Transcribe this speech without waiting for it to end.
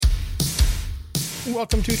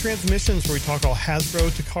Welcome to Transmissions, where we talk all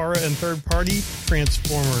Hasbro, Takara, and third-party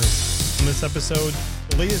Transformers. In this episode,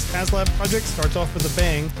 the latest HasLab project starts off with a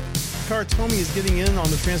bang. Takara Tomy is getting in on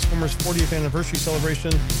the Transformers 40th anniversary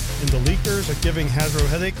celebration, and the leakers are giving Hasbro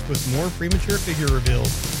headaches with more premature figure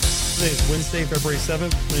reveals. Today is Wednesday, February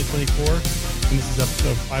 7th, 2024, and this is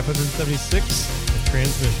episode 576 of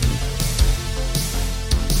Transmissions.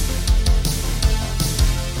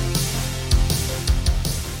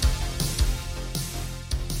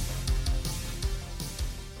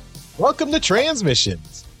 Welcome to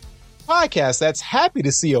Transmissions, a podcast that's happy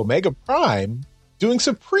to see Omega Prime doing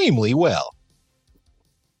supremely well.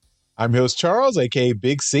 I'm your host Charles, aka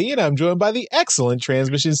Big C, and I'm joined by the excellent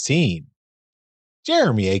Transmissions team.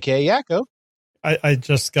 Jeremy, aka Yakko. I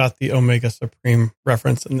just got the Omega Supreme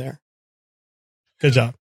reference in there. Good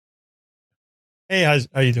job. Hey,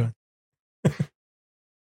 how you doing?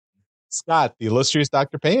 Scott, the illustrious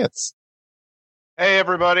Dr. Pants. Hey,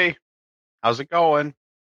 everybody. How's it going?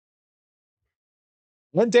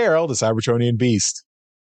 And Daryl, the Cybertronian Beast.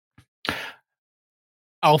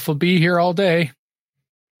 Alpha B here all day.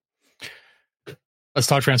 Let's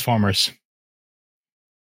talk Transformers.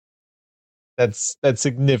 That's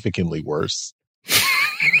significantly worse.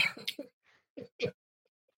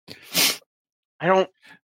 I don't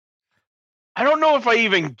know if I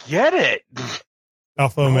even get it.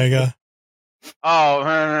 Alpha Omega.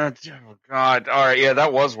 Oh, God. All right. Yeah,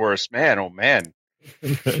 that was worse. Man, oh, man.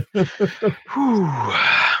 It's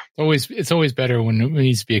always better when it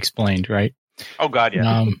needs to be explained, right? Oh, God,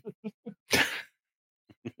 yeah.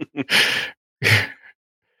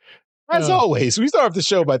 As always, we start off the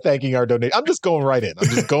show by thanking our donation. I'm just going right in. We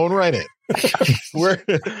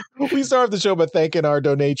start off the show by thanking our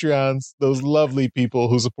donatrions, those lovely people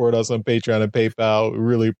who support us on Patreon and PayPal. We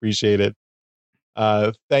really appreciate it.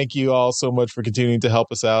 Thank you all so much for continuing to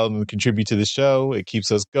help us out and contribute to the show. It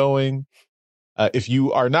keeps us going. If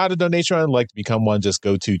you are not a donatron and like to become one, just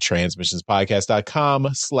go to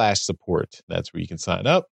transmissionspodcast.com/support. That's where you can sign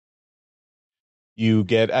up. You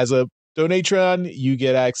get, as a donatron, you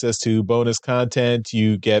get access to bonus content.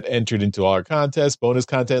 You get entered into all our contests. Bonus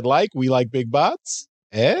content like We Like Big Bots.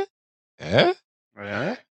 That's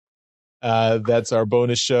our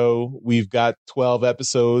bonus show. We've got 12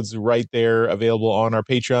 episodes right there available on our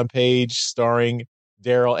Patreon page, starring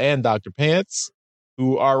Daryl and Dr. Pants,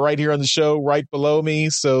 who are right here on the show, right below me.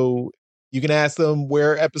 So you can ask them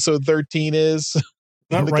where episode 13 is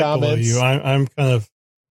in the right comments. Below you. I'm kind of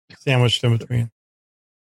sandwiched in between.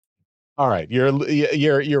 All right, you're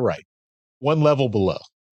right. One level below.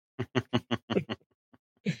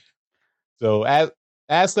 So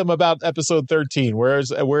ask them about episode 13.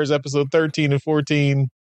 Where's episode 13 and 14?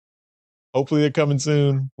 Hopefully they're coming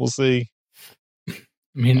soon. We'll see. I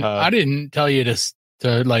mean, I didn't tell you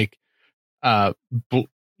to like,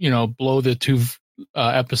 blow the two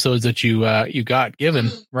episodes that you got given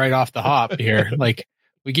right off the hop here. Like,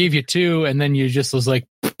 we gave you two, and then you just was like,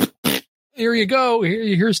 here you go.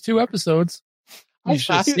 Here's two episodes. You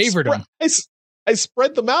should have savored them. I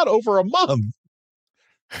spread them out over a month.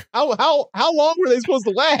 How long were they supposed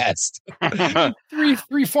to last?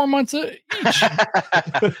 3-4 months each.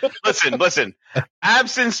 Listen.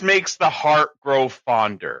 Absence makes the heart grow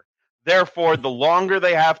fonder. Therefore, the longer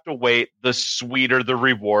they have to wait, the sweeter the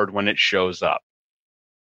reward when it shows up.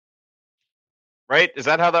 Right? Is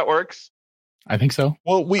that how that works? I think so.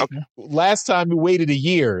 Well, last time we waited a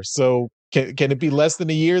year, so can it be less than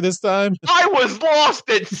a year this time? I was lost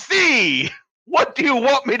at sea. What do you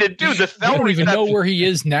want me to do? I don't even know where he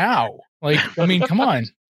is now. Like, I mean, come on.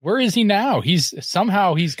 Where is he now? He's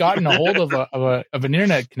gotten a hold of an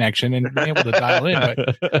internet connection and been able to dial in.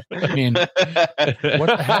 But I mean, what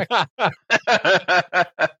the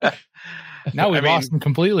heck? Now we've lost him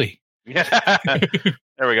completely. Yeah.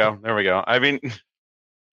 There we go. I mean,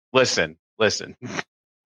 listen. We'll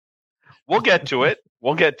get to it.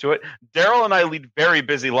 Daryl and I lead very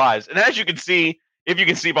busy lives, and as you can see, if you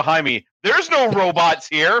can see behind me, there's no robots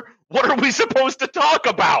here. What are we supposed to talk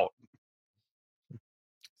about?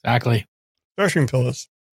 Exactly. Threshing pillows.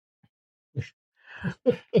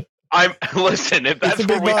 Listen, if that's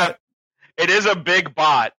where we have, it is a big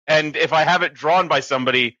bot, and if I have it drawn by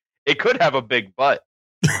somebody, it could have a big butt.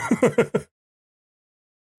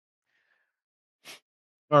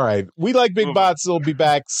 All right. We Like Big Bots will be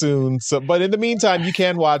back soon. So, but in the meantime, you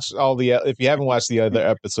can watch if you haven't watched the other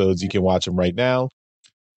episodes, you can watch them right now.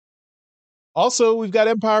 Also, we've got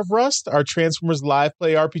Empire of Rust, our Transformers live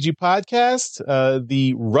play RPG podcast.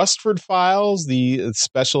 The Rustford Files, the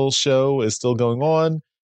special show, is still going on.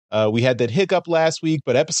 We had that hiccup last week,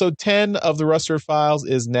 but episode 10 of the Rustford Files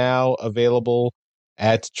is now available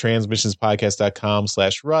at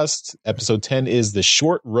transmissionspodcast.com/rust. Episode 10 is The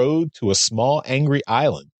Short Road to a Small Angry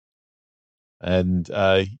Island. And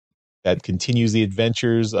that continues the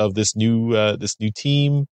adventures of this new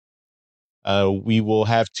team. We will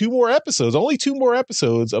have only two more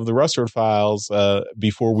episodes of the Rustford Files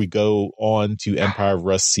before we go on to Empire of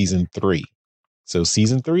Rust Season 3. So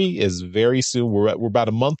Season 3 is very soon. We're about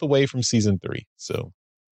a month away from Season 3. So,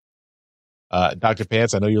 Dr.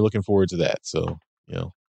 Pants, I know you're looking forward to that. So,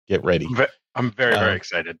 get ready. I'm very, very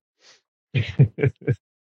excited.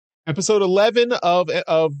 Episode 11 of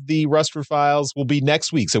the Rustford Files will be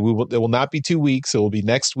next week. So it will not be 2 weeks. It will be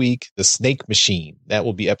next week. The Snake Machine. That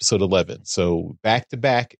will be episode 11. So back to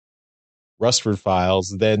back Rustford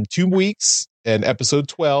Files. Then 2 weeks and episode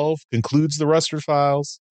 12 concludes the Rustford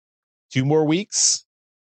Files. 2 more weeks.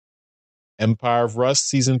 Empire of Rust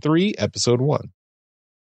Season 3, episode 1.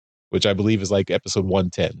 Which I believe is like episode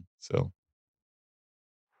 110. So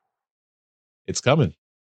it's coming.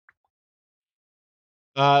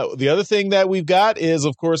 The other thing that we've got is,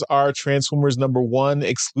 of course, our Transformers #1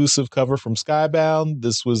 exclusive cover from Skybound.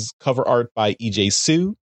 This was cover art by EJ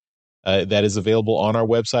Sue. That is available on our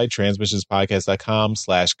website,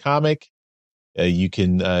 transmissionspodcast.com/comic. You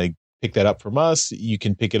can pick that up from us. You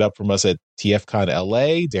can pick it up from us at TFCon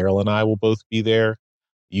LA. Daryl and I will both be there.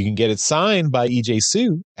 You can get it signed by EJ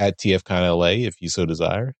Sue at TFCon LA if you so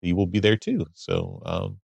desire. He will be there too.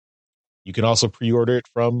 So, you can also pre-order it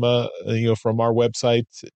from our website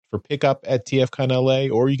for pickup at TFCon LA,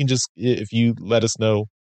 or you can just, if you let us know,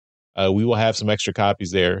 we will have some extra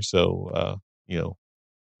copies there. So,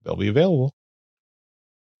 they'll be available.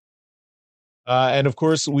 And of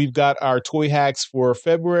course, we've got our Toy Hacks for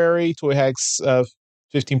February. Toy Hacks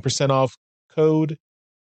 15% off code.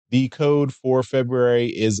 The code for February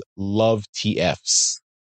is LOVETFs.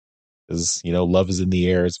 Because, love is in the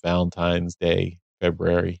air. It's Valentine's Day,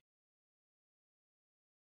 February.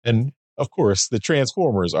 And of course, the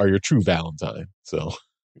Transformers are your true Valentine. So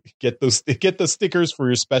get the stickers for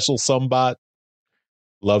your special Sumbot.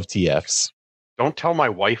 Love TFs. Don't tell my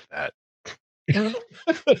wife that.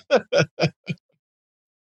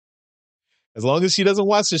 As long as she doesn't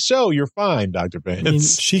watch the show, you're fine, Dr.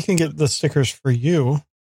 Pants. She can get the stickers for you.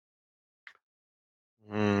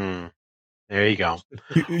 There you go.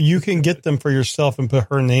 You can get them for yourself and put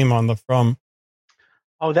her name on the from.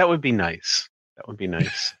 Oh, that would be nice. That would be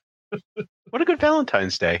nice. What a good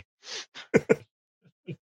Valentine's Day.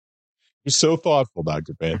 You're so thoughtful,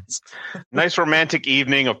 Dr. Pants. Nice romantic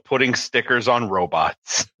evening of putting stickers on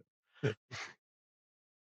robots.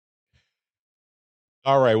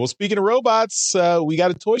 All right. Well, speaking of robots, we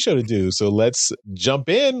got a toy show to do. So let's jump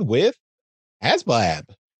in with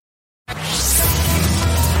HasBlab.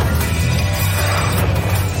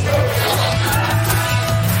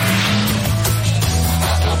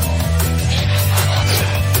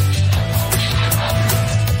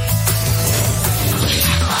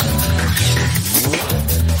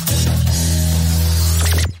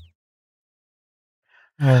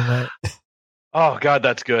 All right. Oh, God,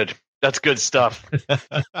 that's good. That's good stuff.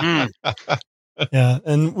 Yeah,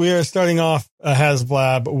 and we are starting off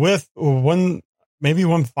HasBlab with one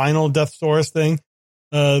final Deathsaurus thing.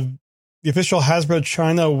 The official Hasbro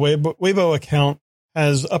China Weibo account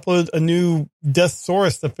has uploaded a new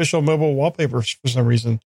Deathsaurus official mobile wallpaper for some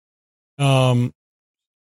reason. I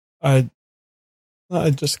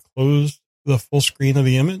just closed the full screen of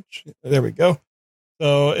the image. There we go.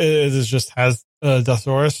 So it is just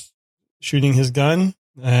Deathsaurus shooting his gun,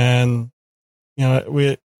 and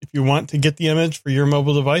if you want to get the image for your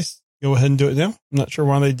mobile device, go ahead and do it now. I'm not sure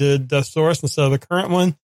why they did Deathsaurus instead of the current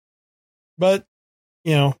one, but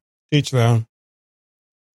each their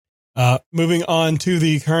own. Moving on to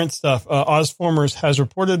the current stuff, Ozformers has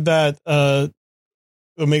reported that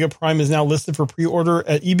Omega Prime is now listed for pre-order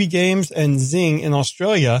at EB Games and Zing in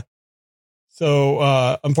Australia.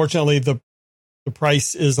 So unfortunately, the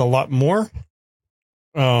price is a lot more.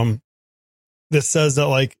 This says that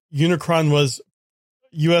like Unicron was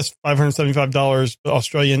US $575, but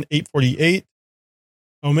Australian $848.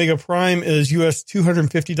 Omega Prime is US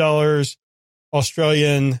 $250,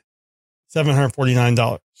 Australian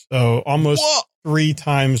 $749. So almost 3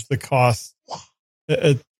 times the cost.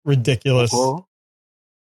 It's ridiculous.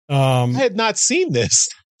 I had not seen this.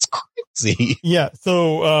 It's crazy. Yeah.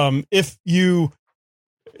 So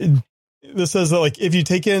this says that like if you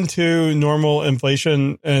take into normal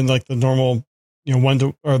inflation and like the normal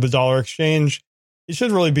the dollar exchange, it should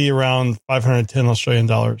really be around 510 Australian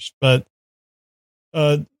dollars, but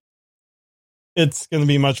it's going to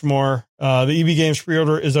be much more. The EB Games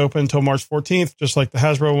pre-order is open until March 14th, just like the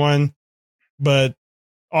Hasbro one, but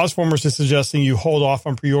Ozformers is suggesting you hold off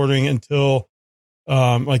on pre-ordering until,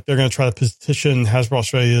 like they're going to try to petition Hasbro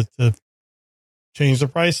Australia to change the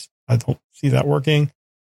price. I don't see that working.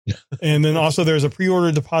 And then also there's a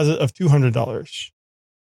pre-order deposit of $200.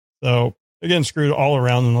 So again, screwed all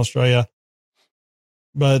around in Australia,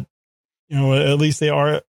 but at least they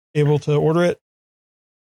are able to order it.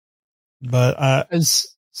 But as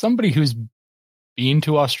somebody who's been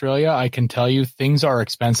to Australia, I can tell you things are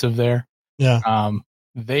expensive there. Yeah.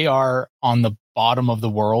 They are on the bottom of the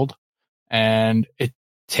world, and it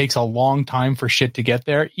takes a long time for shit to get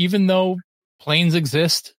there. Even though planes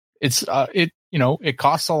exist, it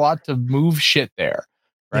costs a lot to move shit there,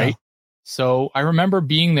 right? Yeah. So I remember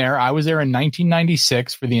being there. I was there in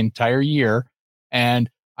 1996 for the entire year, and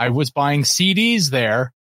I was buying CDs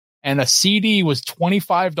there, and a CD was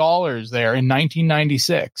 $25 there in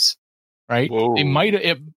 1996, right? Whoa. It might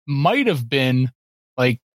have been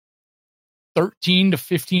like $13 to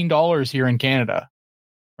 $15 here in Canada,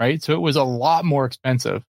 right? So it was a lot more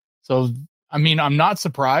expensive. So, I mean, I'm not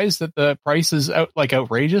surprised that the price is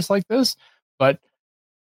outrageous like this, but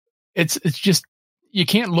it's just, you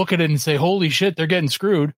can't look at it and say, holy shit, they're getting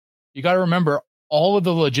screwed. You got to remember all of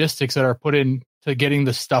the logistics that are put into getting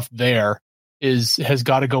the stuff there has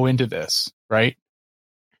got to go into this, right?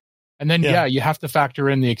 And then, you have to factor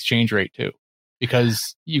in the exchange rate too,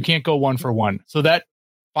 because you can't go one for one. So that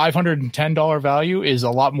 $510 value is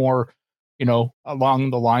a lot more,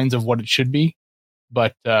 along the lines of what it should be.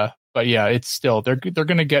 But yeah, it's still, they're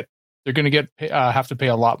going to have to pay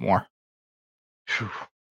a lot more.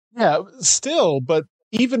 Yeah, still, but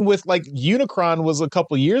even with like Unicron was a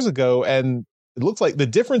couple years ago, and it looks like the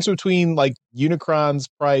difference between like Unicron's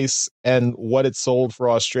price and what it sold for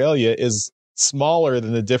Australia is smaller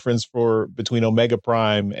than the difference between Omega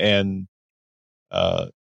Prime and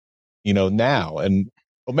now. And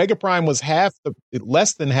Omega Prime was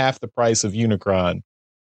less than half the price of Unicron,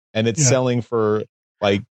 and it's selling for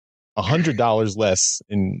like $100 less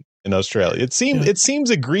in Australia. It seems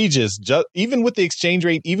egregious, even with the exchange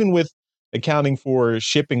rate, even with accounting for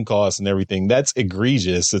shipping costs and everything. That's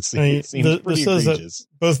egregious. It seems pretty egregious. That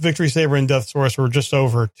both Victory Saber and Death Source were just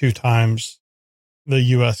over 2 times the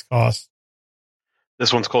U.S. cost.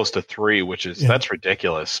 This one's close to 3, which is that's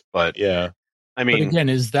ridiculous. But yeah, I mean, but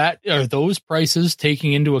again, are those prices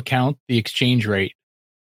taking into account the exchange rate?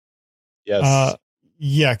 Yes.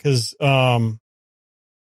 Yeah, because well,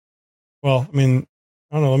 I mean,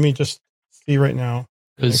 I don't know. Let me just see right now.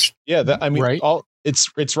 Right?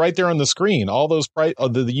 It's right there on the screen. All those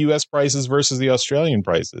the U.S. prices versus the Australian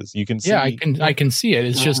prices. You can see. Yeah, I can see it.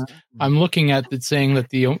 It's just I'm looking at it saying that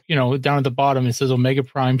the down at the bottom it says Omega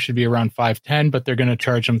Prime should be around $510, but they're going to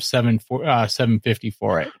charge them $750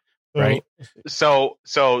 for it. Right. So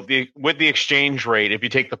with the exchange rate, if you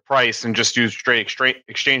take the price and just use straight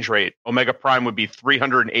exchange rate, Omega Prime would be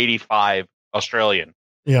 385 Australian.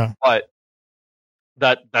 Yeah. But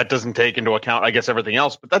that doesn't take into account, I guess, everything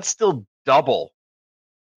else, but that's still double.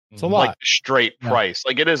 It's a lot. Like straight price.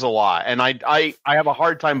 Like it is a lot. And I have a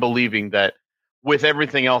hard time believing that with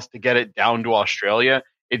everything else to get it down to Australia,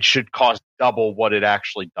 it should cost double what it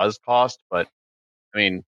actually does cost. But I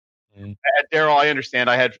mean, Daryl, I understand.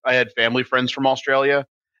 I had family friends from Australia,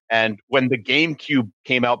 and when the GameCube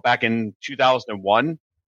came out back in 2001,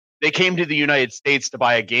 they came to the United States to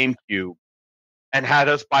buy a GameCube and had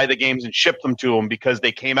us buy the games and ship them to them because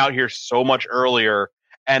they came out here so much earlier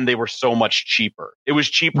and they were so much cheaper. It was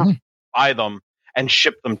cheaper to buy them and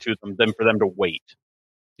ship them to them than for them to wait.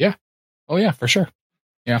 Yeah. Oh yeah, for sure.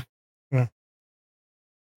 Yeah.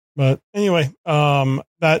 But anyway,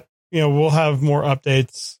 that we'll have more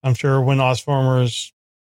updates, I'm sure, when Ozformers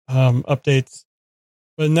updates.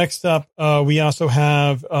 But next up, we also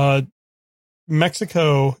have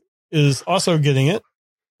Mexico is also getting it.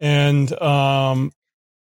 And I'm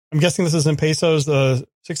guessing this is in pesos,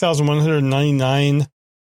 6,199,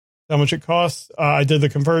 how much it costs. I did the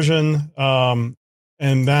conversion, and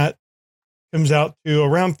that comes out to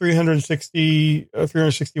around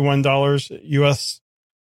 $361 US.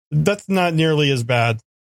 That's not nearly as bad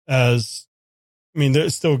as, I mean, they're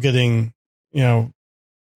still getting,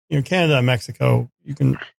 Canada and Mexico. You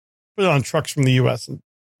can put it on trucks from the US and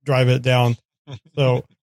drive it down. So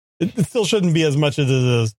it still shouldn't be as much as it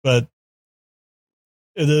is, but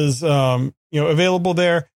it is, available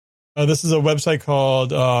there. This is a website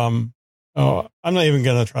called, I'm not even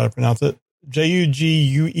going to try to pronounce it.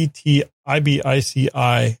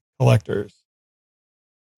 JUGUETIBICI Collectors.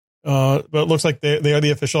 But it looks like they are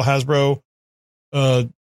the official Hasbro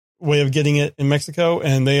way of getting it in Mexico,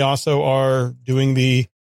 and they also are doing the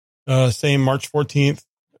same March 14th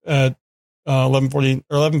at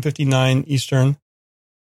 11:59 Eastern.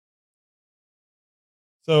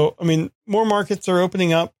 So, I mean, more markets are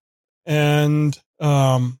opening up. And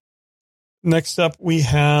next up, we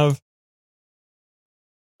have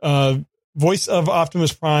voice of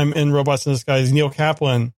Optimus Prime in Robots in Disguise. Neil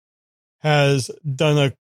Kaplan has done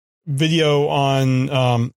a video on,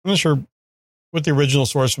 I'm not sure what the original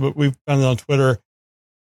source, but we've found it on Twitter,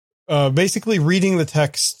 basically reading the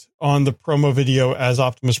text on the promo video as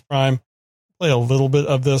Optimus Prime. Play a little bit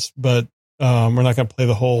of this, but we're not going to play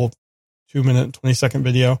the whole 2-minute and 20-second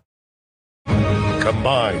video.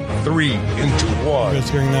 Combine 3 into 1. You guys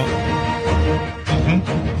hearing that?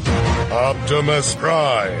 Optimus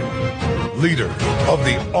Prime, leader of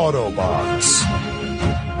the Autobots.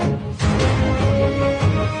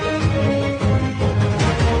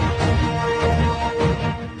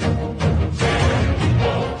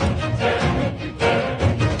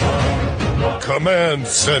 Command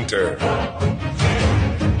Center.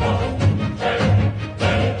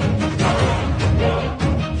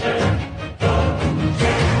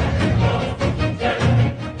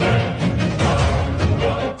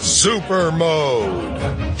 Super mode.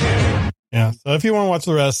 Yeah. So if you want to watch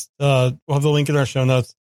the rest, we'll have the link in our show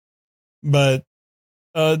notes. But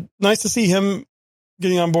nice to see him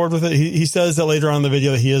getting on board with it. He says that later on in the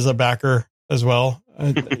video that he is a backer as well.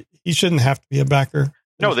 He shouldn't have to be a backer.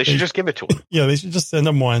 No, they should just give it to him. Yeah, they should just send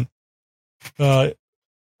him one. I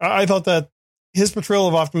thought that his portrayal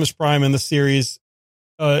of Optimus Prime in the series,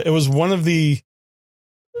 it was one of the,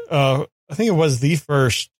 I think it was the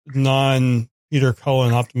first non-Peter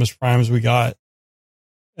Cullen Optimus Primes we got.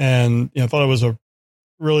 And I thought it was a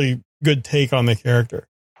really good take on the character.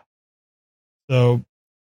 So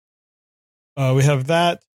we have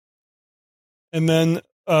that. And then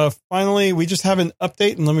finally, we just have an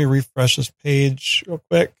update, and let me refresh this page real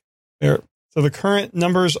quick. There. So the current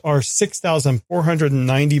numbers are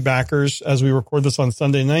 6,490 backers as we record this on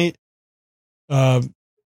Sunday night.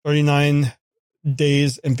 39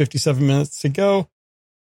 days and 57 minutes to go.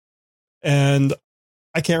 And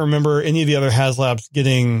I can't remember any of the other HasLabs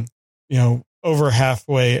getting, over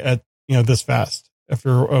halfway at, this fast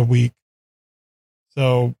after a week.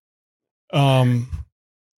 So, I'm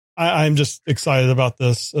just excited about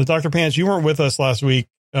this. Dr. Pants, you weren't with us last week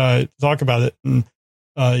to talk about it. And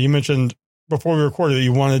you mentioned before we recorded that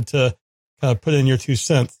you wanted to put in your 2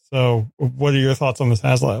 cents. So what are your thoughts on this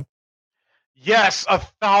HasLab? Yes,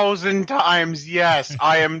 1,000 times yes.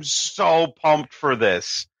 I am so pumped for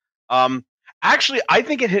this. Actually, I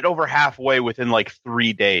think it hit over halfway within like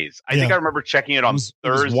 3 days. I think I remember checking it on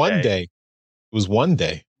Thursday. It was 1 day. It was 1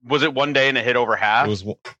 day. Was it 1 day and it hit over half? It was.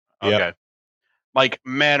 Okay. Like,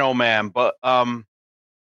 man, oh man. But I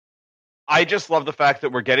just love the fact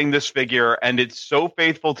that we're getting this figure and it's so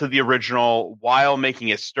faithful to the original while making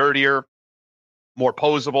it sturdier, more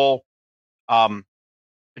posable.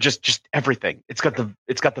 Just everything. It's got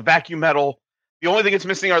the vacuum metal. The only thing it's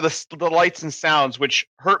missing are the lights and sounds, which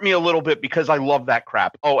hurt me a little bit because I love that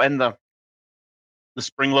crap. Oh, and the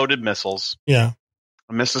spring-loaded missiles. Yeah.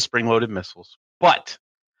 I miss the spring-loaded missiles. But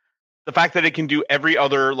the fact that it can do every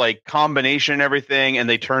other like combination and everything, and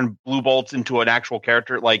they turn Blue Bolts into an actual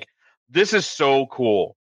character, like, this is so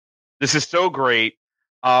cool. This is so great.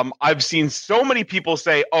 I've seen so many people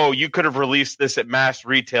say, "Oh, you could have released this at mass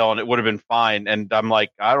retail and it would have been fine." And I'm like,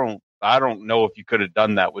 I don't know if you could have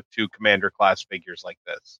done that with 2 Commander class figures like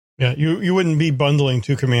this. Yeah, you wouldn't be bundling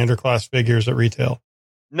 2 Commander class figures at retail.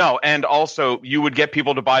 No, and also you would get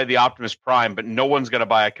people to buy the Optimus Prime, but no one's going to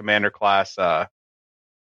buy a Commander class, like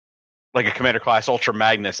a Commander class Ultra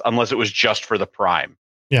Magnus, unless it was just for the Prime.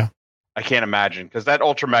 Yeah, I can't imagine, because that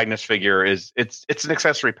Ultra Magnus figure it's an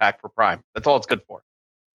accessory pack for Prime. That's all it's good for.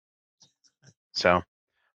 So,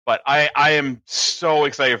 but I am so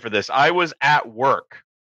excited for this. I was at work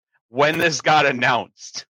when this got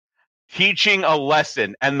announced, teaching a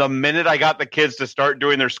lesson, and the minute I got the kids to start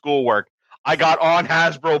doing their schoolwork, I got on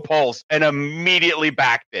Hasbro Pulse and immediately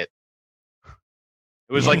backed it.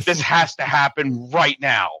 It was like, this has to happen right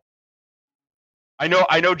now.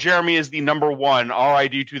 I know Jeremy is the number 1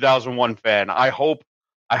 RID 2001 fan. I hope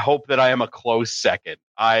that I am a close second.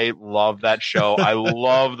 I love that show. I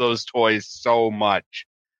love those toys so much.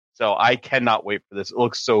 So I cannot wait for this. It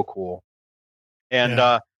looks so cool. And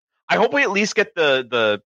I hope we at least get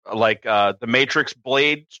the Matrix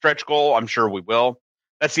Blade stretch goal. I'm sure we will.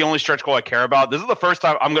 That's the only stretch goal I care about. This is the first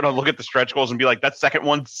time I'm going to look at the stretch goals and be like, that second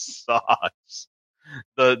one sucks.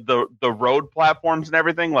 The road platforms and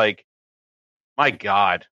everything, like, my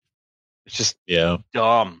God, it's just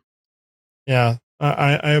dumb. Yeah.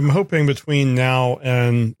 I'm hoping between now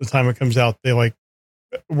and the time it comes out, they like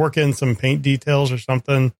work in some paint details or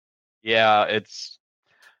something. Yeah, it's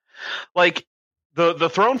like, The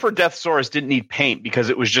throne for Deathsaurus didn't need paint because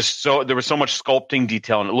it was just there was so much sculpting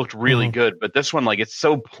detail and it looked really good. But this one, like, it's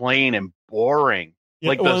so plain and boring. Yeah,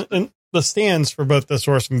 Like and the stands for both the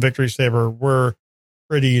Source and Victory Saber were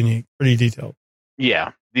pretty unique, pretty detailed.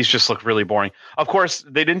 Yeah, these just look really boring. Of course,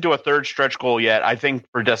 they didn't do a third stretch goal yet. I think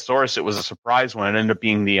for Deathsaurus, it was a surprise one. It ended up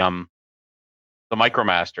being the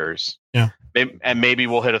Micromasters. Yeah, and maybe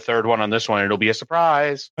we'll hit a third one on this one. It'll be a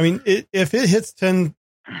surprise. I mean, if it hits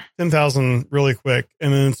 10,000 really quick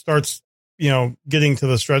and then starts, getting to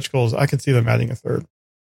the stretch goals, I could see them adding a third.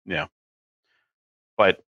 Yeah,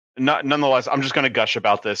 but nonetheless, I'm just going to gush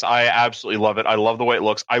about this. I absolutely love it. I love the way it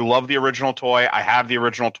looks. I love the original toy. I have the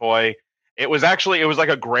original toy. It was like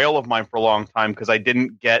a grail of mine for a long time because I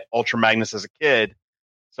didn't get Ultra Magnus as a kid.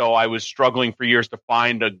 So I was struggling for years to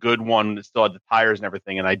find a good one that still had the tires and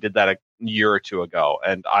everything. And I did that a year or two ago.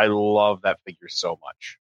 And I love that figure so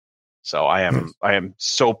much. So I am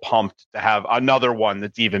so pumped to have another one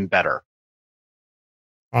that's even better.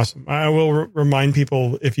 Awesome. I will remind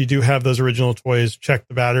people, if you do have those original toys, check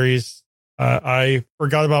the batteries. I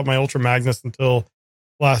forgot about my Ultra Magnus until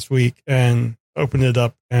last week and opened it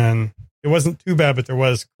up, and it wasn't too bad, but there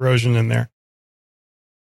was corrosion in there.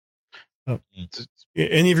 So,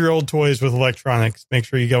 any of your old toys with electronics, make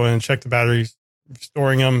sure you go in and check the batteries. If you're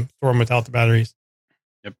storing them, store them without the batteries.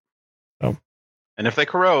 Yep. So, and if they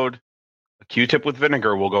corrode, a Q-tip with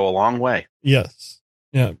vinegar will go a long way. Yes.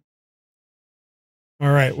 Yeah.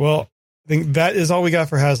 All right. Well, I think that is all we got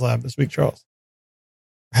for HasLab this week, Charles.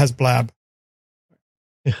 HasBlab.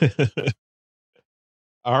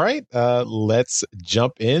 All right. Let's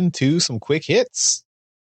jump into some quick hits.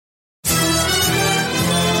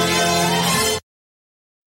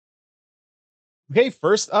 Okay,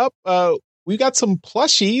 first up, we got some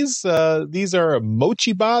plushies. These are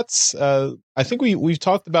Mochi Bots. I think we've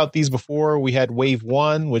talked about these before. We had Wave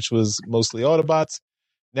 1, which was mostly Autobots.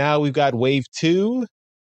 Now we've got Wave 2,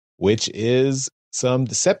 which is some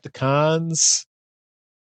Decepticons.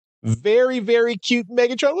 Very, very cute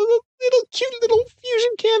Megatron. Cute little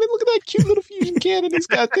fusion cannon. Look at that cute little fusion cannon he's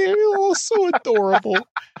got there. Oh, so adorable.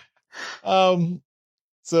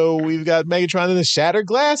 So we've got Megatron and the Shattered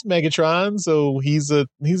Glass Megatron. So he's a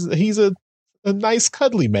nice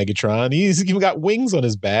cuddly Megatron. He's even got wings on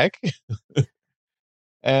his back.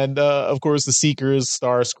 And of course the Seekers,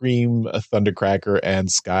 Starscream, Thundercracker, and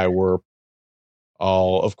Skywarp.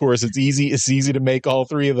 Of course, it's easy to make all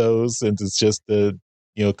three of those since it's just the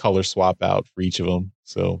color swap out for each of them.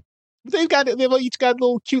 So they've each got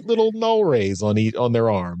little cute little null rays on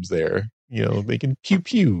their arms there. They can pew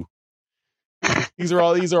pew. These are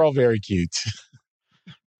all very cute.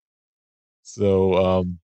 So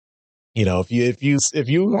if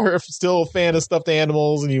you are still a fan of stuffed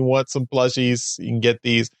animals and you want some plushies, you can get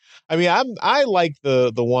these. I mean, I like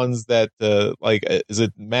the ones that is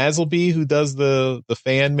it Mazzleby who does the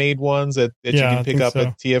fan made ones that you can pick up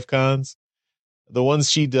at TF Cons? The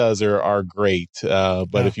ones she does are great.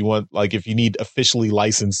 But if you need officially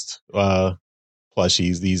licensed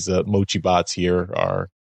plushies, these Mochi Bots here are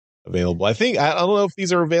available. I don't know if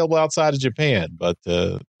these are available outside of Japan, but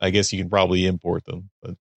I guess you can probably import them.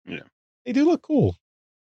 But yeah, they do look cool.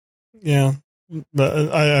 Yeah,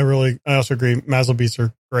 but I also agree. Mazzlebeats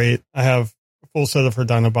are great. I have a full set of her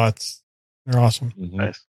Dinobots. They're awesome. Mm-hmm.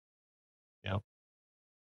 Nice. Yeah.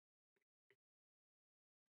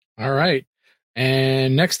 All right.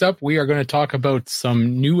 And next up, we are going to talk about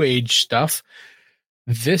some New Age stuff.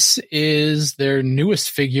 This is their newest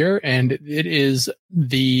figure, and it is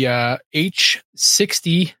the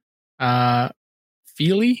H60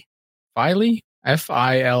 Fili, Fili,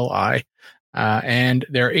 and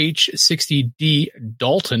their H60D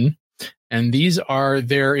Dalton. And these are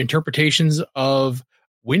their interpretations of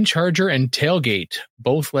Windcharger and Tailgate,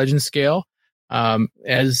 both legend scale.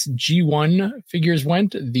 As G1 figures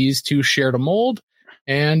went, these two shared a mold,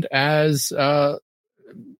 and as New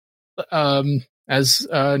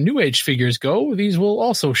Age figures go, these will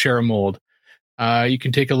also share a mold. You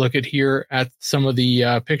can take a look at some of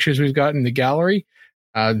the pictures we've got in the gallery.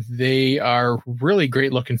 They are really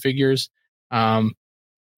great looking figures.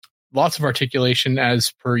 Lots of articulation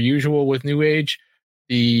as per usual with New Age.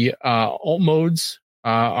 The alt modes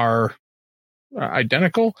are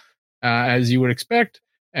identical as you would expect,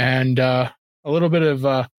 and a little bit of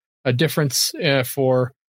a difference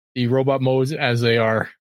for the robot modes as they are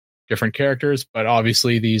different characters, but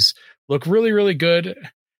obviously these look really, really good,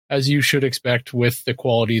 as you should expect with the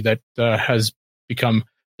quality that has become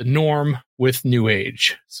the norm with New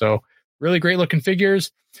Age. So really great looking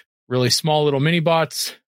figures, really small little mini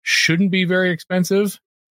bots, shouldn't be very expensive,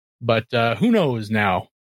 but who knows now?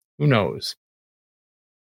 Who knows?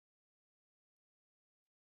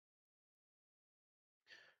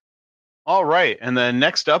 All right. And then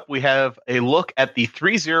next up, we have a look at the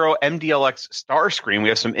 3.0 MDLX Starscream. We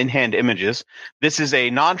have some in-hand images. This is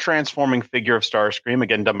a non-transforming figure of Starscream,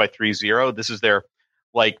 again, done by 3.0. This is their,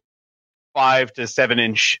 5 to 7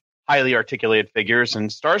 inch highly articulated figures.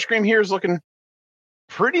 And Starscream here is looking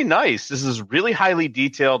pretty nice. This is really highly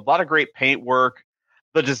detailed, a lot of great paint work.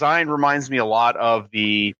 The design reminds me a lot of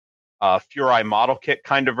the Furai model kit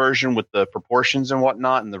kind of version with the proportions and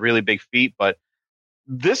whatnot and the really big feet, but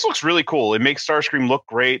this looks really cool. It makes Starscream look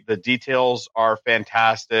great. The details are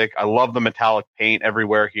fantastic. I love the metallic paint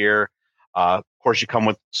everywhere here. Of course, you come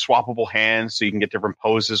with swappable hands, so you can get different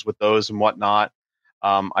poses with those and whatnot.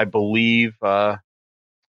 I believe,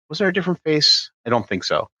 was there a different face? I don't think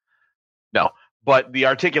so. No, but the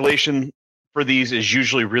articulation for these is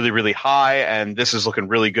usually really, really high, and this is looking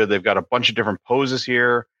really good. They've got a bunch of different poses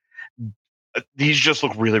here. These just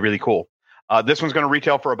look really, really cool. This one's going to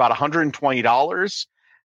retail for about $120.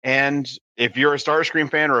 And if you're a Starscream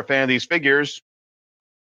fan or a fan of these figures,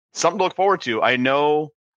 something to look forward to. I know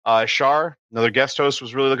Shar, another guest host,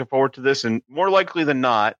 was really looking forward to this. And more likely than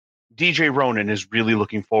not, DJ Ronan is really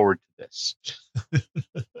looking forward to this. He's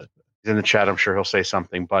in the chat. I'm sure he'll say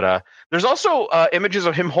something. But there's also images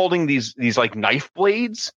of him holding these knife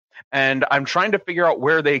blades. And I'm trying to figure out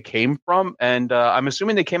where they came from. And I'm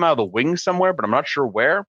assuming they came out of the wings somewhere, but I'm not sure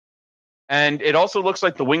where. And it also looks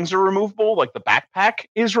like the wings are removable, like the backpack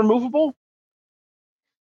is removable.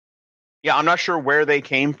 Yeah, I'm not sure where they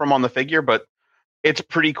came from on the figure, but it's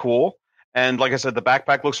pretty cool. And like I said, the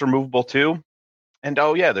backpack looks removable too. And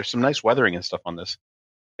oh yeah, there's some nice weathering and stuff on this.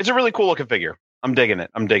 It's a really cool looking figure. I'm digging it.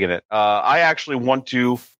 I actually want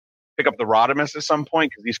to pick up the Rodimus at some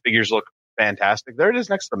point because these figures look fantastic. There it is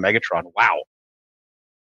next to the Megatron. Wow.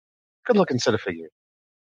 Good looking set of figures.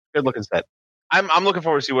 Good looking set. I'm looking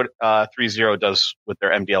forward to see what 3.0 does with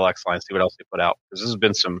their MDLX line, see what else they put out. Because this has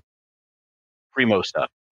been some primo stuff.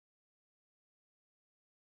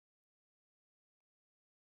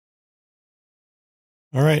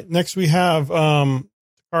 All right. Next we have Takara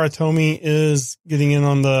Tomy is getting in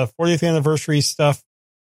on the 40th anniversary stuff.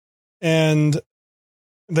 And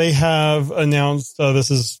they have announced, this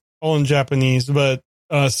is all in Japanese, but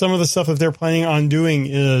some of the stuff that they're planning on doing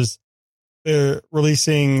is they're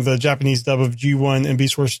releasing the Japanese dub of G1 and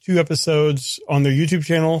Beast Wars 2 episodes on their YouTube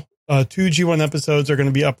channel. 2 G1 episodes are going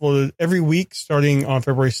to be uploaded every week starting on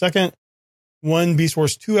February 2nd. 1 Beast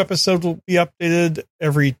Wars 2 episode will be updated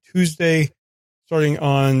every Tuesday starting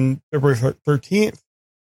on February 13th.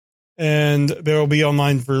 And they will be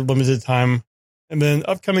online for limited time. And then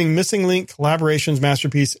upcoming Missing Link collaborations,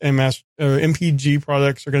 Masterpiece, and MPG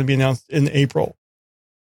products are going to be announced in April.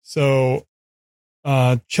 So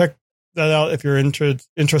check that out if you're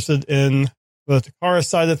interested in the Takara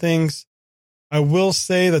side of things. I will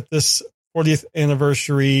say that this 40th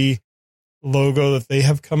anniversary logo that they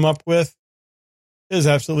have come up with is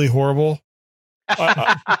absolutely horrible.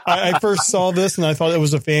 I first saw this and I thought it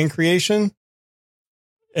was a fan creation,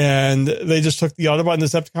 and they just took the Autobot and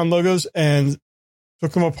Decepticon logos and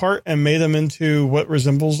took them apart and made them into what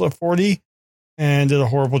resembles a 40 and did a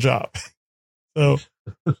horrible job. So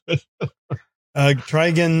try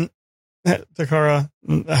again, Takara.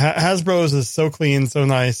 Hasbro's is so clean, so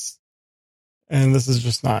nice, and this is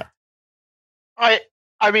just not. I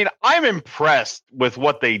mean, I'm impressed with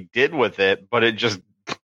what they did with it, but it just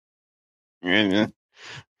I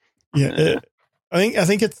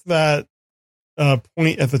think it's that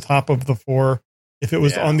point at the top of the 4. If it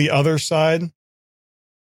was on the other side,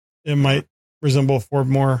 it might resemble a 4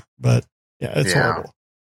 more, but it's horrible.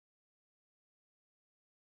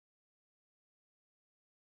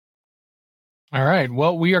 All right.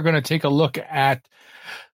 Well, we are going to take a look at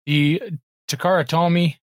the Takara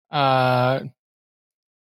Tomy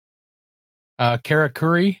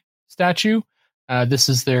Karakuri statue. This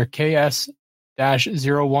is their KS-01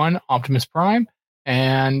 Optimus Prime.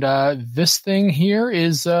 And this thing here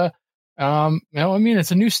is, it's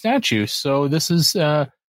a new statue. So this is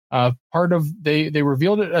part of, they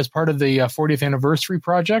revealed it as part of the 40th anniversary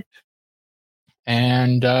project.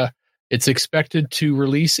 And it's expected to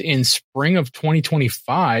release in spring of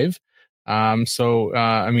 2025.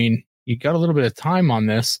 You got a little bit of time on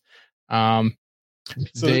this. So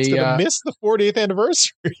it's going to miss the 40th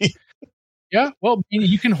anniversary. Yeah, well,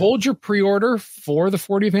 you can hold your pre-order for the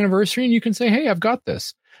 40th anniversary, and you can say, "Hey, I've got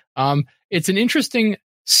this." It's an interesting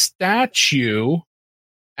statue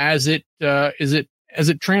as it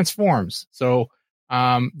transforms. So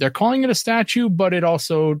they're calling it a statue, but it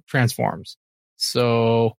also transforms.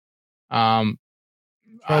 So, Charles,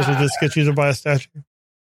 would this get you to buy a statue?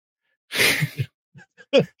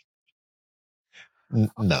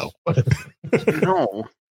 No. No.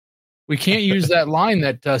 we can't use that line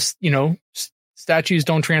that statues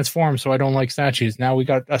don't transform, so I don't like statues. Now we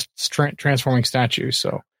got us transforming statues.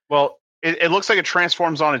 So well, it looks like it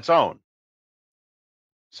transforms on its own.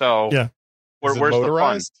 So Yeah. where's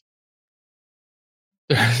motorized?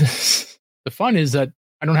 the fun is that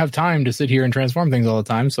I don't have time to sit here and transform things all the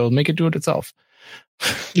time, so make it do it itself.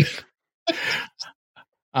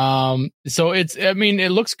 So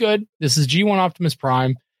it looks good. This is G1 Optimus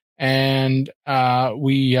Prime, and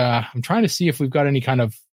I'm trying to see if we've got any kind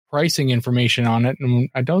of pricing information on it, and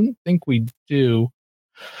I don't think we do.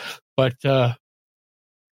 But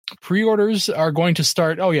pre-orders are going to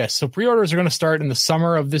start. Oh yes, so pre-orders are going to start in the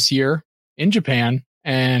summer of this year in Japan,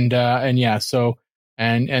 and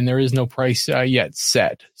there is no price yet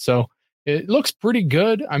set. So it looks pretty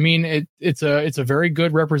good. I mean, it's a very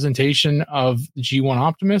good representation of the G1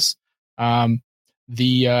 Optimus.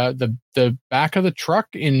 The back of the truck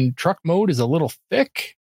in truck mode is a little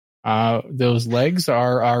thick. Those legs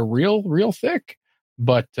are real thick,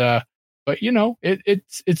 but it's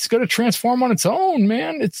going to transform on its own,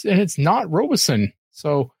 man. It's not Roboson.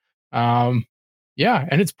 So, yeah,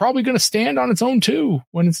 and it's probably going to stand on its own too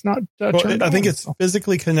when it's not. I think it's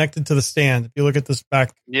physically connected to the stand. If you look at this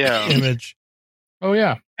back image. Oh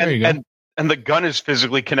yeah, there you go. And the gun is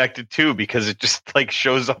physically connected too because it just like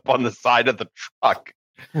shows up on the side of the truck.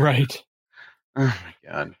 Right. Oh my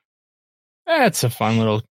god. That's a fun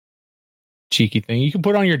little cheeky thing you can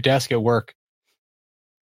put on your desk at work.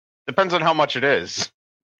 Depends on how much it is.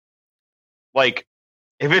 Like,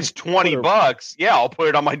 if it's $20, yeah, I'll put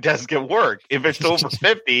it on my desk at work. If it's over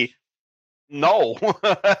 50, no.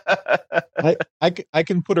 I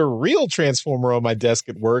can put a real transformer on my desk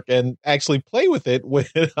at work and actually play with it when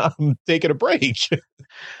I'm taking a break.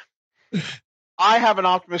 I have an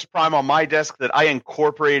Optimus Prime on my desk that I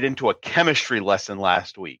incorporated into a chemistry lesson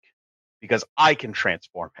last week because I can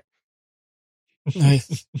transform it.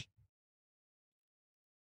 Nice.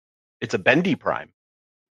 It's a bendy Prime.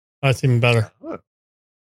 That's even better.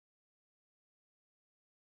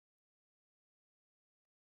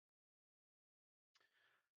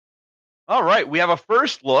 All right, we have a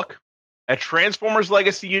first look at Transformers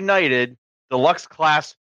Legacy United Deluxe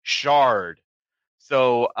Class Shard.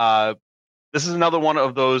 So this is another one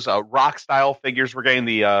of those rock style figures. We're getting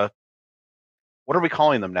the what are we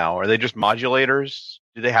calling them now? Are they just modulators?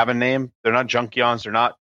 Do they have a name? They're not Junkions. They're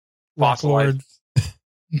not fossilized.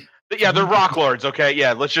 Yeah, they're Rock Lords. Okay,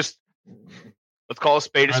 yeah. Let's call a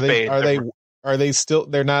spade a spade. Are they still?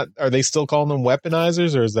 They're not. Are they still calling them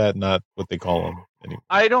weaponizers, or is that not what they call them anymore?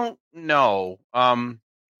 I don't know.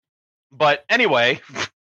 But anyway,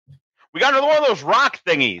 we got another one of those rock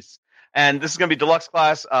thingies, and this is going to be deluxe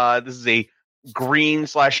class. This is a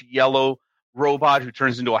green/yellow robot who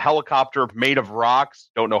turns into a helicopter made of rocks.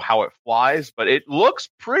 Don't know how it flies, but it looks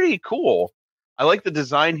pretty cool. I like the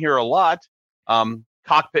design here a lot.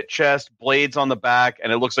 Cockpit chest, blades on the back,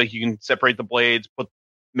 and it looks like you can separate the blades,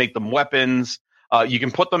 make them weapons. You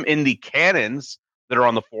can put them in the cannons that are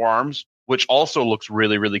on the forearms, which also looks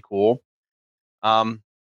really, really cool.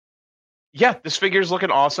 Yeah, this figure is looking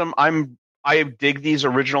awesome. I dig these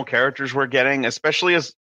original characters we're getting, especially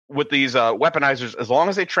as with these weaponizers, as long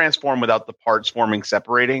as they transform without the parts forming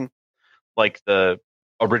separating, like the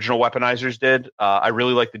original weaponizers did. I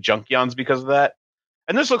really like the Junkions because of that.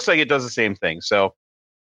 And this looks like it does the same thing. So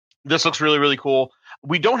this looks really, really cool.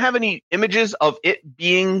 We don't have any images of it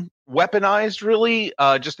being weaponized, really.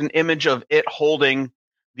 Just an image of it holding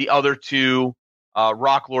the other two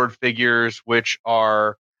Rock Lord figures, which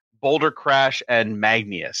are Boulder Crash and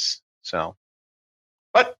Magnius. So,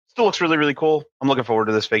 but still looks really, really cool. I'm looking forward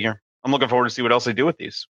to this figure. I'm looking forward to see what else they do with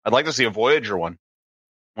these. I'd like to see a Voyager one.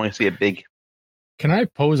 I want to see it big. Can I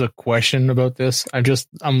pose a question about this?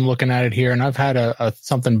 I'm looking at it here, and I've had a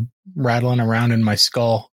something rattling around in my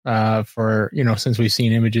skull for since we've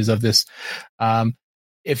seen images of this.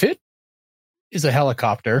 If it is a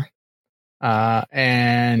helicopter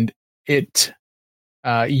and it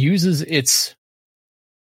uses its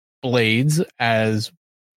blades as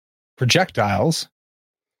projectiles,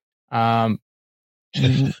 what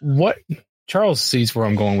Charles sees where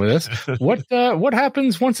I'm going with this. What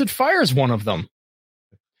happens once it fires one of them?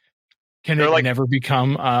 Can it never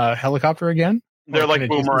become a helicopter again? They're like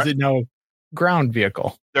boomerangs. Is it no ground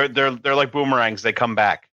vehicle? They're like boomerangs. They come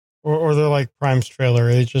back. Or they're like Prime's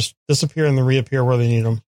trailer. They just disappear and then reappear where they need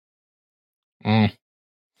them.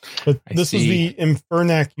 But this is the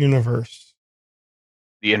Infernac universe.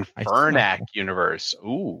 The Infernac universe.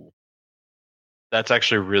 Ooh. That's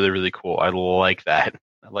actually really, really cool. I like that.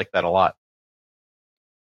 I like that a lot.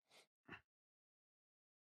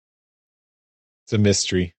 It's a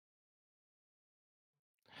mystery.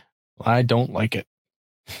 I don't like it.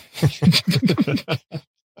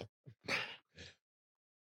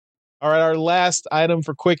 All right, our last item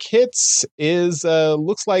for quick hits is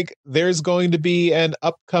looks like there's going to be an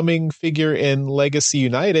upcoming figure in Legacy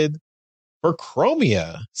United for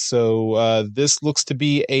Chromia. So this looks to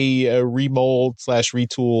be a remold /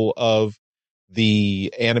 retool of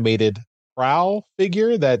the animated Prowl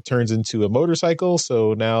figure that turns into a motorcycle.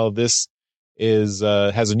 So now this is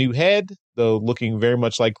has a new head, though looking very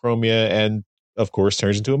much like Chromia, and of course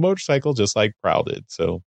turns into a motorcycle just like Prowl did.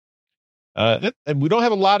 So and we don't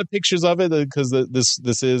have a lot of pictures of it because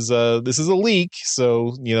this is a leak.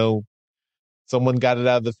 So someone got it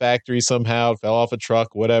out of the factory somehow, fell off a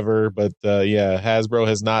truck, whatever. But Hasbro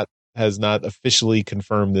has not officially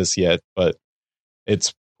confirmed this yet, but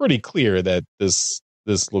it's pretty clear that this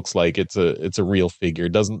looks like it's a real figure.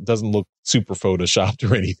 It doesn't look super photoshopped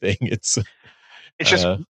or anything. It's just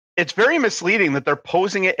it's very misleading that they're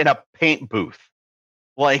posing it in a paint booth.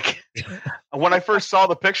 Like when I first saw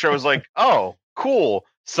the picture, I was like, "Oh, cool!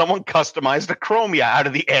 Someone customized a Chromia out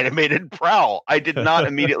of the animated Prowl." I did not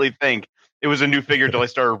immediately think it was a new figure until I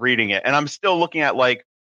started reading it, and I'm still looking at like,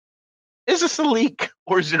 is this a leak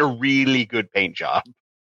or is it a really good paint job?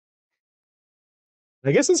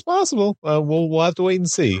 I guess it's possible. We'll have to wait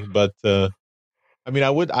and see. But I mean, I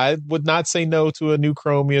would not say no to a new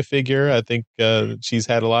Chromia figure. I think she's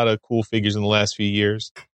had a lot of cool figures in the last few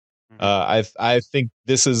years. I think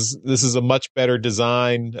this is a much better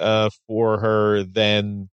design for her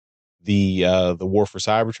than the War for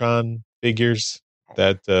Cybertron figures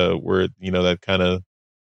that were that kind of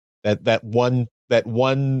that one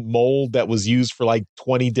mold that was used for like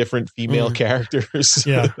 20 different female characters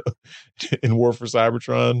in War for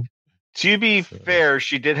Cybertron. To be fair,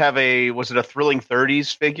 she did have was it a Thrilling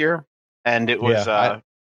 30s figure? And it was I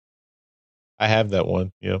have that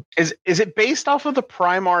one. Yeah. Is it based off of the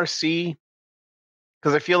Prime RC?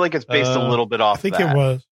 Because I feel like it's based a little bit off. I think it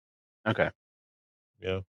was. Okay.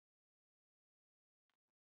 Yeah.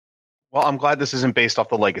 Well, I'm glad this isn't based off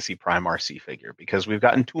the Legacy Prime RC figure because we've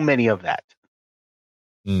gotten too many of that.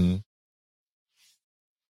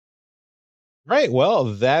 Right. Well,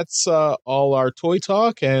 that's all our toy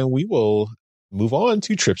talk, and we will move on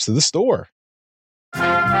to trips to the store.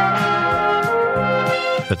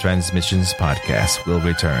 The Transmissions Podcast will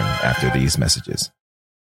return after these messages.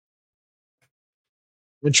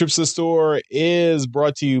 And Trips to the Store is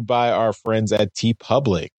brought to you by our friends at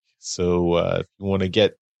TeePublic. So if you want to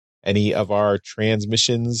get any of our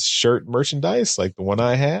Transmissions shirt merchandise, like the one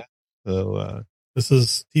I have. So this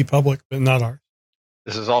is TeePublic, but not ours.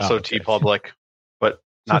 This is also TeePublic, but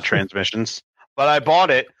not Transmissions. But I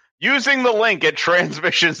bought it using the link at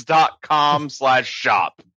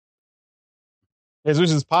transmissions.com/shop.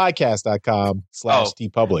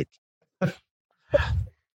 Transmissionspodcast.com/TeePublic.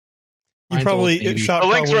 You probably shop. The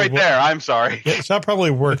link's probably right there. I'm sorry. Yeah, shop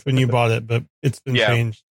probably worked when you bought it, but it's been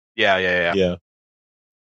changed. Yeah.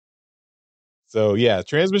 So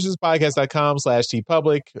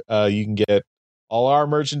transmissionspodcast.com/TeePublic. You can get all our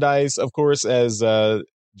merchandise, of course, as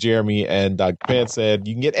Jeremy and Dr. Pant said.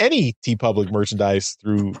 You can get any TeePublic merchandise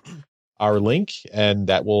through our link, and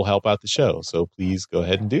that will help out the show. So please go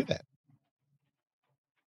ahead and do that.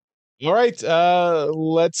 All right,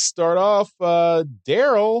 let's start off.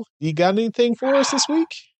 Daryl, you got anything for us this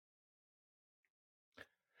week?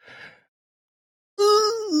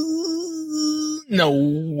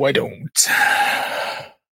 No, I don't.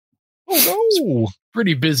 Oh, no.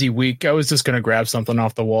 Pretty busy week. I was just going to grab something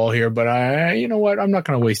off the wall here, but you know what? I'm not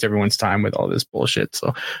going to waste everyone's time with all this bullshit.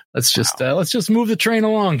 So let's just move the train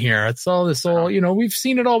along here. It's all this we've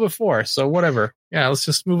seen it all before. So whatever. Yeah, let's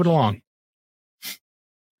just move it along.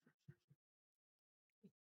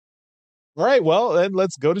 All right, well, then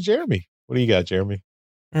let's go to Jeremy. What do you got, Jeremy?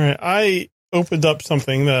 All right, I opened up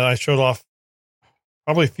something that I showed off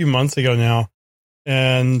probably a few months ago now,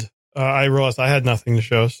 and I realized I had nothing to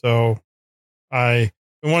show, so I've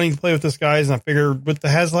been wanting to play with this, guys, and I figured with the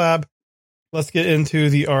HasLab, let's get into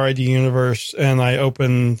the RID universe, and I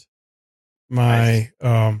opened my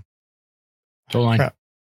Toe line,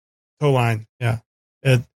 yeah.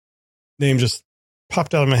 Name just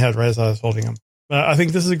popped out of my head right as I was holding them. I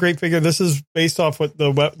think this is a great figure. This is based off what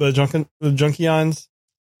the Junkions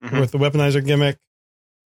with the weaponizer gimmick.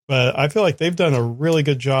 But I feel like they've done a really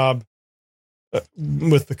good job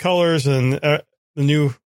with the colors and the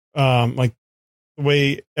new, like the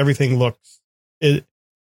way everything looks. It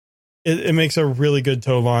makes a really good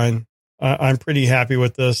toe line. I'm pretty happy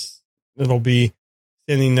with this. It'll be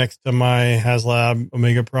standing next to my HasLab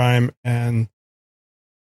Omega Prime, and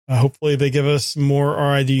hopefully they give us more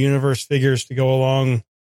RID Universe figures to go along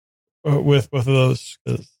with both of those.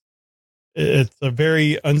 Because It's a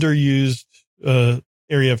very underused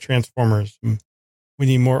area of Transformers. We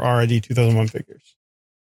need more RID 2001 figures.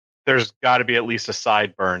 There's got to be at least a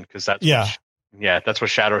sideburn because that's that's what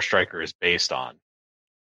Shadow Striker is based on.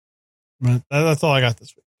 But that's all I got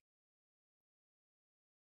this week.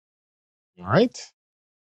 All right.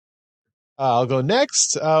 I'll go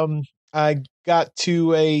next. I got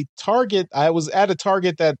to a Target. I was at a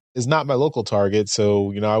Target that is not my local Target.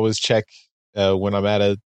 So, I always check when I'm at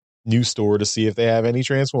a new store to see if they have any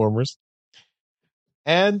Transformers.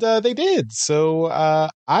 And they did. So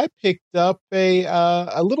I picked up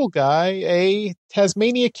a little guy, a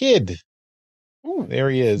Tasmania Kid. Ooh, there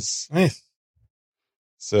he is. Nice.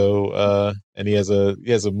 So and he has a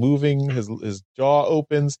moving, his jaw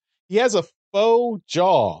opens. He has a faux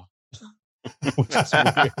jaw, which is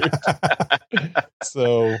weird.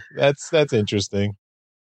 So that's interesting.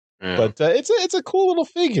 Yeah. But it's a cool little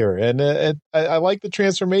figure, and I like the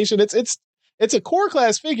transformation. It's a core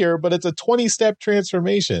class figure, but it's a 20-step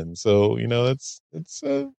transformation. So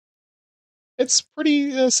it's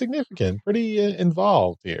pretty significant, pretty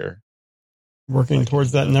involved here. Working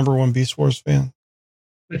towards that number one Beast Wars fan.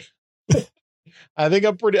 I think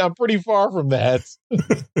I'm pretty far from that.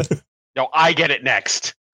 No, I get it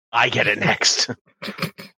next. I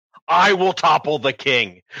will topple the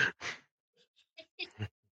king.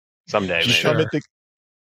 Someday, maybe.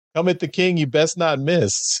 Come at the king, you best not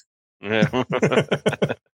miss. Yeah.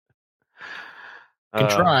 Can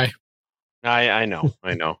try. I know.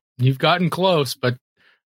 You've gotten close, but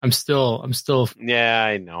I'm still. Yeah,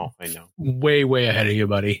 I know. Way ahead of you,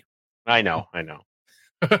 buddy. I know.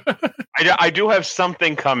 I do have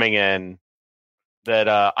something coming in that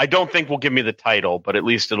I don't think will give me the title, but at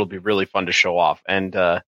least it'll be really fun to show off. And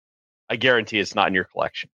I guarantee it's not in your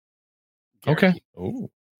collection. Guarantee. Okay. Ooh.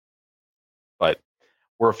 But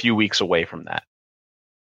we're a few weeks away from that.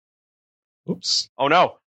 Oops. Oh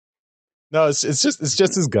no. No, it's just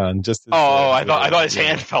his gun. Just his, I thought his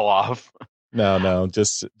hand fell off. No,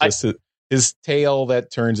 just his tail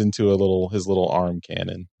that turns into his little arm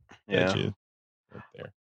cannon. Yeah.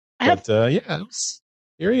 Right there.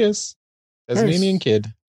 Here he is. Tasmanian Kid.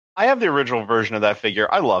 I have the original version of that figure.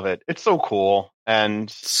 I love it. It's so cool. And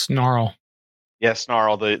Snarl. Yeah,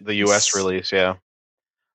 Snarl, the US release, yeah.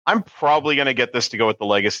 I'm probably gonna get this to go with the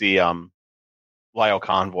Legacy Lyle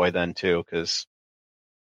Convoy then too, because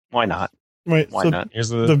why not? Why not? Here's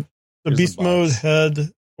the beast mode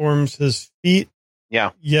head forms his feet. Yeah.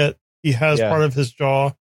 Yet he has part of his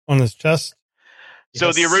jaw on his chest. So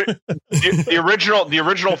yes. the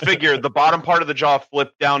original figure, the bottom part of the jaw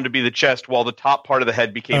flipped down to be the chest, while the top part of the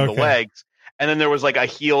head became the legs, and then there was like a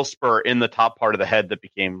heel spur in the top part of the head that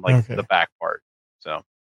became like the back part. So,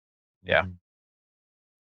 yeah,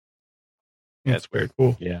 it's weird.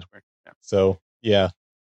 Cool. Yeah. Weird. Yeah. So, yeah,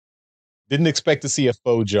 didn't expect to see a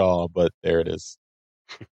faux jaw, but there it is.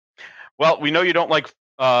 Well, we know you don't like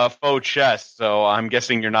faux chest, so I'm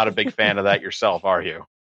guessing you're not a big fan of that yourself, are you?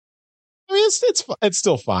 I mean, it's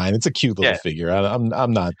still fine. It's a cute little figure. I'm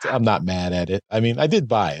not mad at it. I mean, I did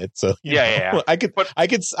buy it, so yeah. I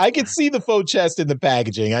could see the faux chest in the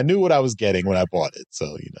packaging. I knew what I was getting when I bought it,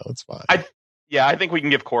 so it's fine. I think we can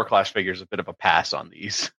give core class figures a bit of a pass on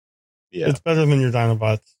these. Yeah, it's better than your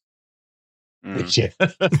Dinobots. Yeah.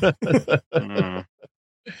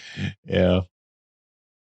 Yeah.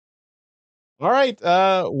 All right.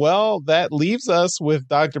 Well, that leaves us with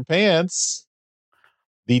Dr. Pants,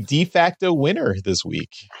 the de facto winner this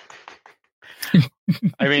week.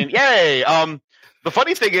 I mean, yay! The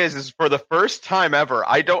funny thing is for the first time ever,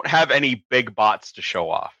 I don't have any big bots to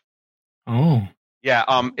show off. Oh,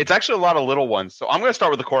 yeah. It's actually a lot of little ones. So I'm going to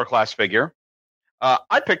start with the core class figure.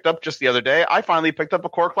 I picked up just the other day. I finally picked up a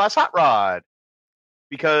core class hot rod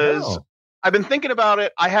because I've been thinking about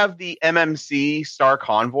it. I have the MMC Star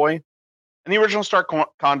Convoy, and the original Star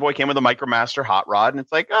Convoy came with a Micromaster hot rod, and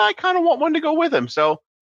it's like I kind of want one to go with him. So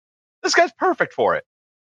this guy's perfect for it.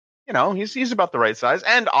 He's about the right size.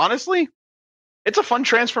 And honestly, it's a fun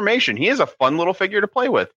transformation. He is a fun little figure to play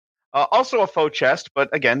with. Also a faux chest,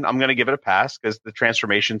 but again, I'm going to give it a pass because the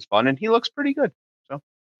transformation's fun and he looks pretty good. So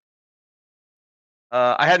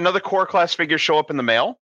I had another core class figure show up in the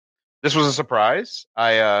mail. This was a surprise.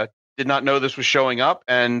 I did not know this was showing up.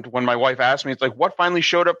 And when my wife asked me, it's like, what finally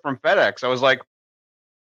showed up from FedEx? I was like,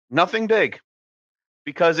 nothing big,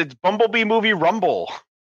 because it's Bumblebee Movie Rumble.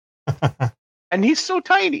 And he's so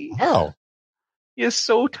tiny. Oh, he is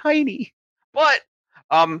so tiny. But,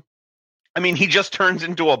 he just turns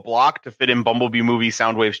into a block to fit in Bumblebee Movie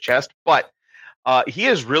Soundwave's chest. But he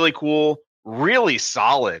is really cool, really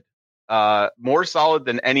solid. More solid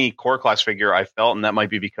than any core class figure I felt, and that might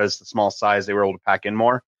be because the small size they were able to pack in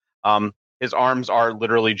more. His arms are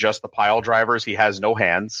literally just the pile drivers. He has no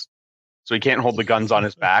hands, so he can't hold the guns on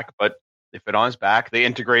his back, but they fit on his back. They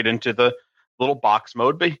integrate into the little box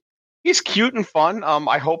mode, but he's cute and fun.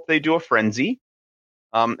 I hope they do a frenzy.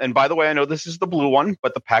 And by the way, I know this is the blue one,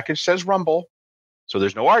 but the package says Rumble, so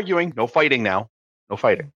there's no arguing, no fighting now. No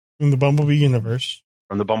fighting. From the Bumblebee universe.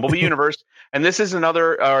 From the Bumblebee universe. And this is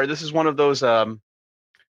this is one of those,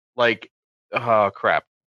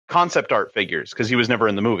 concept art figures, because he was never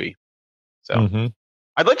in the movie. So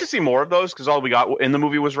I'd like to see more of those, because all we got in the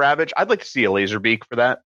movie was Ravage. I'd like to see a Laserbeak for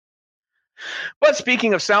that. But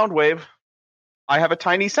speaking of Soundwave, I have a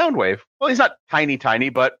tiny Soundwave. Well, he's not tiny,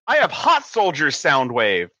 but I have Hot Soldier's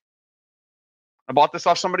Soundwave. I bought this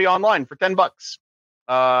off somebody online for $10.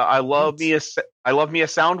 I love me a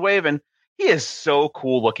Soundwave, and he is so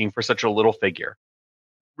cool looking for such a little figure.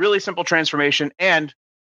 Really simple transformation, and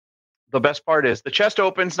the best part is the chest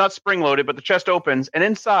opens, not spring-loaded, but the chest opens, and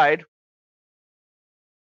inside,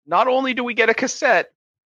 not only do we get a cassette,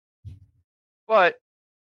 but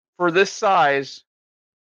for this size,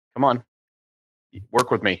 come on,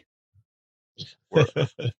 work with me.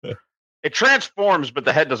 It transforms, but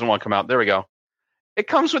the head doesn't want to come out. There we go. It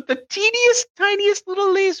comes with the tiniest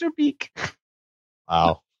little laser beak.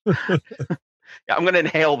 Wow. Yeah, I'm going to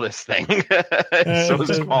inhale this thing. It's so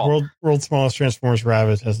small. World's smallest Transformers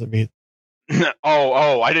Ravage has the beat.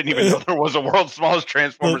 Oh, I didn't even know there was a world's smallest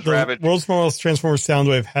Transformers Ravage. World's smallest Transformers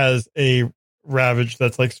Soundwave has a Ravage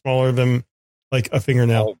that's like smaller than like a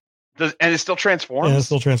fingernail. And it still transforms? And it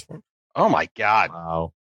still transforms. Oh my God.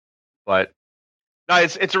 Wow. But no,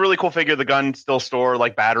 it's a really cool figure. The gun still store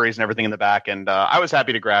like batteries and everything in the back. And I was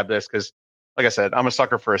happy to grab this because, like I said, I'm a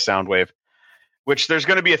sucker for a Soundwave, which there's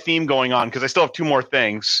going to be a theme going on because I still have two more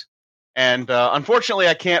things. And unfortunately,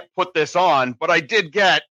 I can't put this on, but I did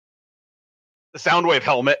get the Soundwave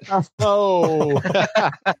helmet. Oh, That's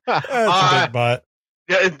a big bot.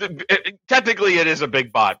 Yeah, technically, it is a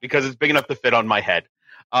big bot because it's big enough to fit on my head.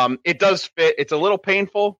 It does fit. It's a little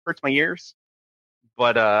painful, hurts my ears,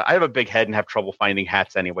 but I have a big head and have trouble finding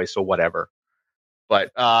hats anyway, so whatever.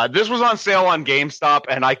 But this was on sale on GameStop,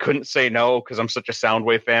 and I couldn't say no because I'm such a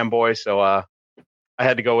Soundwave fanboy. So I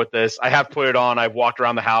had to go with this. I have put it on. I've walked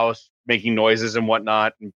around the house making noises and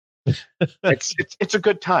whatnot. And it's a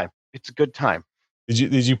good time. It's a good time. Did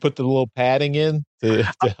you put the little padding in to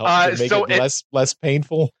help to make it less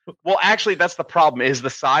painful? Well, actually, that's the problem. Is the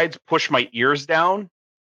sides push my ears down,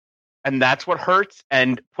 and that's what hurts.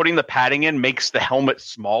 And putting the padding in makes the helmet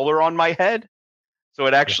smaller on my head, so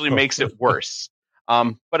it actually makes it worse.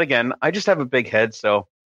 But again, I just have a big head, so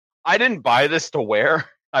I didn't buy this to wear.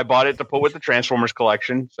 I bought it to put with the Transformers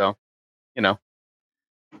collection. So, you know.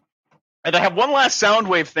 And I have one last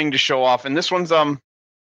Soundwave thing to show off, and this one's a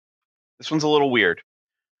little weird.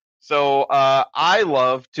 So I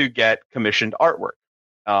love to get commissioned artwork.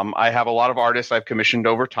 I have a lot of artists I've commissioned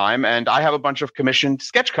over time, and I have a bunch of commissioned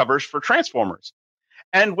sketch covers for Transformers.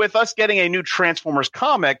 And with us getting a new Transformers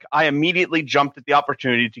comic, I immediately jumped at the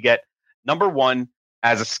opportunity to get number one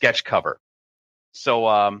as a sketch cover. So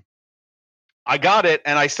I got it,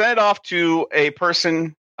 and I sent it off to a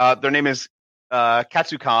person. Their name is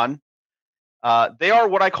Katsukan. They are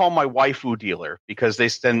what I call my waifu dealer because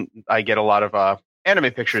I get a lot of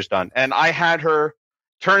anime pictures done. And I had her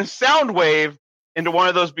turn Soundwave into one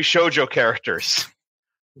of those Bishoujo characters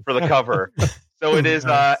for the cover. So it is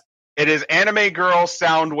anime girl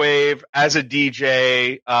Soundwave as a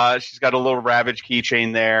DJ. She's got a little Ravage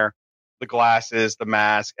keychain there, the glasses, the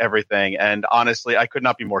mask, everything. And honestly, I could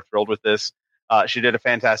not be more thrilled with this. She did a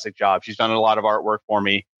fantastic job. She's done a lot of artwork for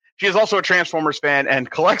me. She is also a Transformers fan and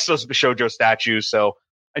collects those Bishoujo statues, so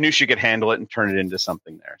I knew she could handle it and turn it into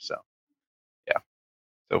something there. So, yeah.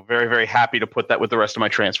 So very, very happy to put that with the rest of my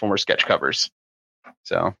Transformers sketch covers.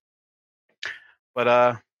 So,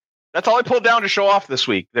 but that's all I pulled down to show off this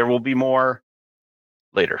week. There will be more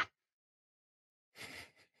later.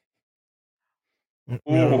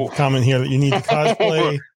 We have a comment here that you need to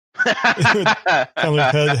cosplay.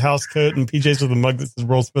 Head, house coat, and PJs with a mug that says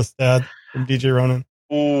World Smith's dad from DJ Ronan.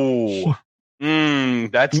 Ooh,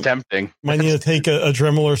 that's tempting. Might need to take a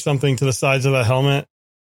Dremel or something to the sides of that helmet.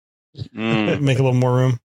 Make a little more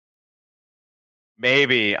room.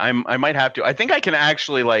 Maybe I might have to. I think I can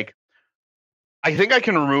actually I think I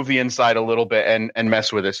can remove the inside a little bit and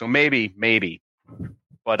mess with it. So maybe.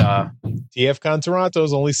 But TFCon Toronto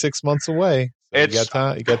is only 6 months away. So you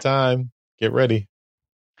got time. Get ready.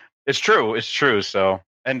 It's true. So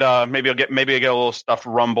and maybe I get a little stuffed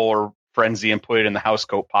Rumble or Frenzy and put it in the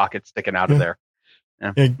housecoat pocket sticking out of there. Yeah.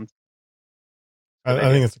 I think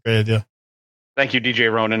it's a great idea. Thank you,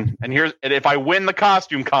 DJ Ronan. And if I win the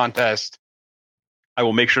costume contest, I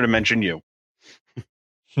will make sure to mention you.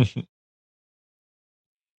 All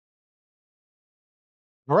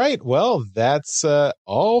right. Well, that's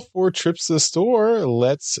all for trips to the store.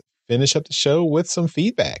 Let's finish up the show with some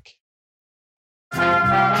feedback.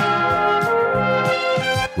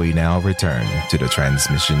 We now return to the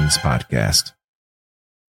Transmissions Podcast.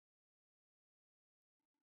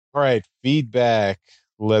 All right. Feedback.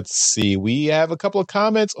 Let's see. We have a couple of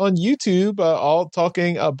comments on YouTube, all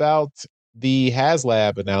talking about the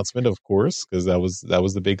HasLab announcement, of course, because that was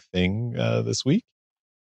the big thing this week.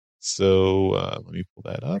 So let me pull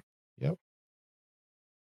that up. Yep.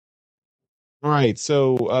 All right.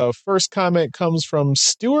 So first comment comes from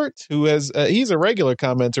Stuart, who has he's a regular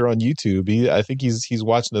commenter on YouTube. I think he's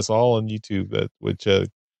watching us all on YouTube. Which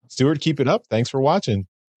Stuart, keep it up. Thanks for watching.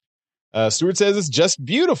 Stuart says it's just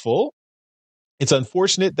beautiful. It's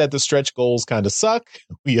unfortunate that the stretch goals kind of suck.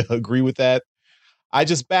 We agree with that. I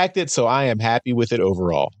just backed it, so I am happy with it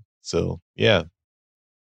overall. So yeah,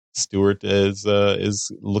 Stuart is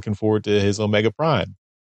looking forward to his Omega Prime.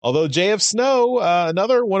 Although JF Snow,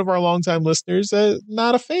 another one of our longtime listeners,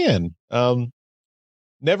 not a fan.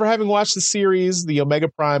 Never having watched the series, the Omega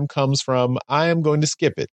Prime comes from, I am going to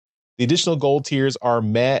skip it. The additional gold tiers are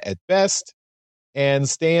meh at best, and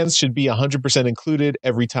stands should be 100% included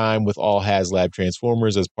every time with all HasLab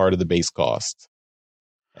Transformers as part of the base cost.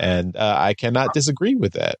 And I cannot disagree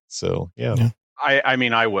with that. So, yeah. I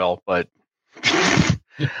mean, I will, but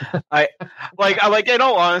I in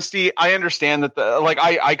all honesty, I understand that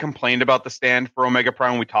I complained about the stand for Omega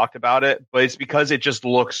Prime when we talked about it, but it's because it just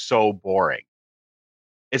looks so boring.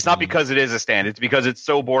 It's not because it is a stand. It's because it's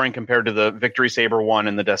so boring compared to the Victory Saber one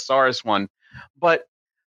and the Deathsaurus one. But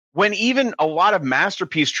when even a lot of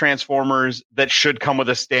masterpiece Transformers that should come with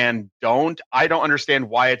a stand don't, I don't understand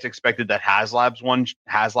why it's expected that HasLab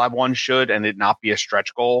one should and it not be a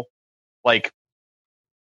stretch goal. Like,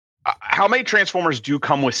 how many Transformers do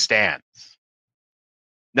come with stands?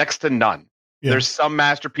 Next to none. Yeah. There's some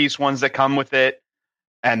masterpiece ones that come with it,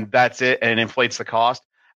 and that's it, and it inflates the cost.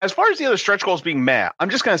 As far as the other stretch goals being meh, I'm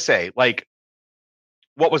just going to say, like,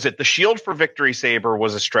 what was it? The shield for Victory Saber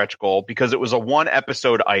was a stretch goal because it was a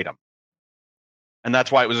one-episode item. And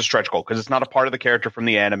that's why it was a stretch goal, because it's not a part of the character from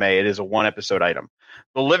the anime. It is a one-episode item.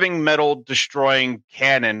 The living metal destroying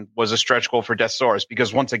cannon was a stretch goal for Deathsaurus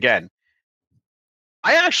because, once again,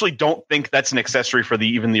 I actually don't think that's an accessory for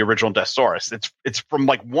even the original Deathsaurus. It's from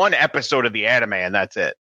like one episode of the anime, and that's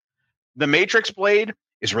it. The Matrix Blade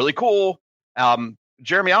is really cool.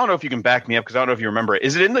 Jeremy, I don't know if you can back me up because I don't know if you remember it.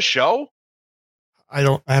 Is it in the show? I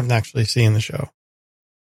haven't actually seen the show.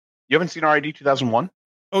 You haven't seen RID 2001?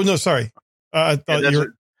 Oh, no, sorry. I thought you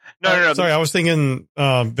were... No. Sorry, I was thinking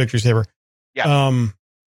Victory Saber. Yeah.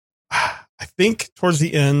 I think towards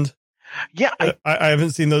the end... Yeah, I haven't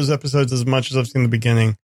seen those episodes as much as I've seen the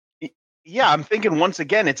beginning. Yeah, I'm thinking once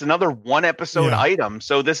again, it's another one episode item.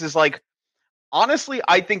 So this is like, honestly,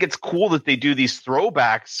 I think it's cool that they do these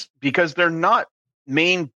throwbacks because they're not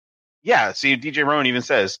main. Yeah, see, DJ Rowan even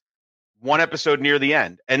says one episode near the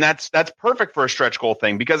end, and that's perfect for a stretch goal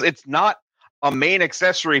thing because it's not a main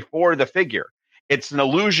accessory for the figure. It's an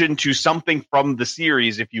allusion to something from the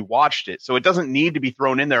series if you watched it. So it doesn't need to be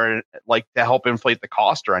thrown in there like to help inflate the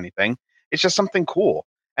cost or anything. It's just something cool.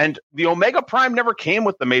 And the Omega Prime never came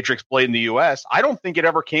with the Matrix Blade in the US. I don't think it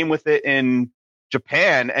ever came with it in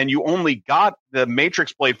Japan. And you only got the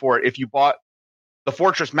Matrix Blade for it if you bought the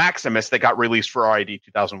Fortress Maximus that got released for RID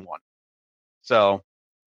 2001. So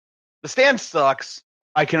the stand sucks.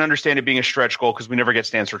 I can understand it being a stretch goal because we never get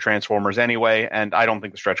stands for Transformers anyway. And I don't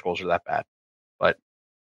think the stretch goals are that bad. But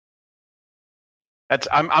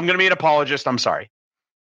I'm going to be an apologist. I'm sorry.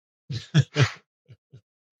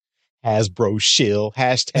 Hasbro shill.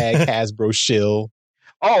 Hashtag Hasbro shill.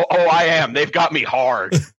 Oh, I am. They've got me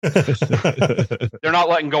hard. They're not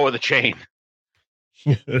letting go of the chain.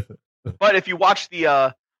 But if you watch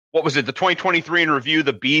the, what was it, the 2023 in review,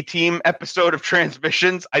 the B Team episode of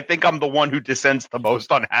Transmissions, I think I'm the one who dissents the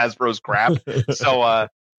most on Hasbro's crap. So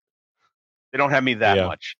they don't have me that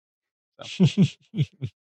much. So.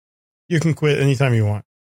 You can quit anytime you want.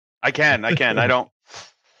 I can. I don't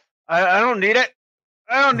need it.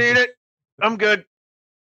 I don't need it. I'm good.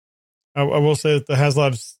 I will say that the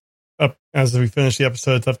HasLab's up as we finish the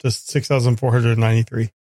episode. It's up to 6,493.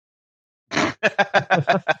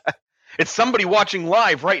 It's somebody watching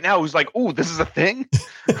live right now who's like, "Ooh, this is a thing."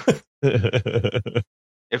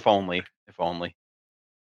 If only.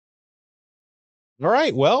 All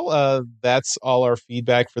right. Well, that's all our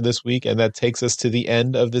feedback for this week. And that takes us to the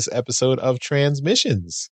end of this episode of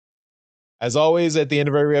Transmissions. As always, at the end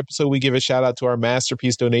of every episode, we give a shout out to our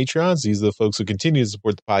masterpiece donatrons. These are the folks who continue to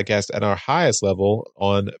support the podcast at our highest level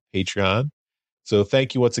on Patreon. So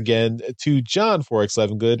thank you once again to John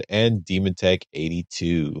 4x11 Good and Demon Tech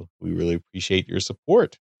 82. We really appreciate your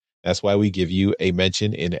support. That's why we give you a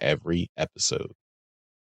mention in every episode.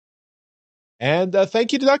 And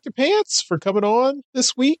thank you to Dr. Pants for coming on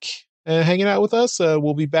this week and hanging out with us.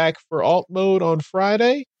 We'll be back for Alt Mode on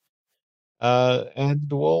Friday. And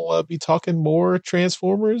we'll be talking more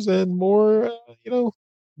Transformers and more,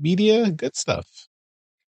 media, good stuff.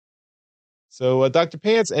 So, Dr.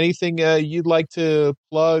 Pants, anything you'd like to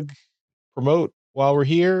plug, promote while we're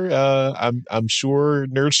here? I'm sure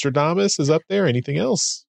Nerdstradamus is up there. Anything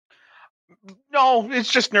else? No,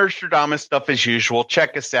 it's just Nerdstradamus stuff as usual.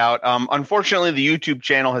 Check us out. Unfortunately, the YouTube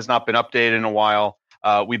channel has not been updated in a while.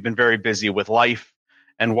 We've been very busy with life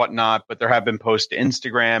and whatnot, but there have been posts to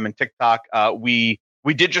Instagram and TikTok. We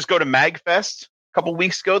did just go to MagFest a couple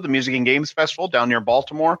weeks ago, the Music and Games Festival down near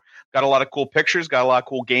Baltimore. Got a lot of cool pictures, got a lot of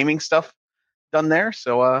cool gaming stuff done there.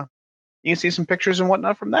 So you can see some pictures and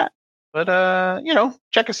whatnot from that. But,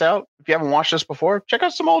 check us out. If you haven't watched us before, check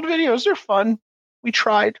out some old videos. They're fun. We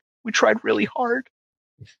tried really hard.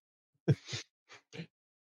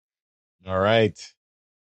 All right.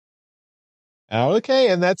 Okay,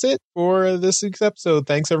 and that's it for this week's episode.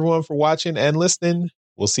 Thanks, everyone, for watching and listening.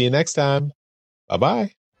 We'll see you next time.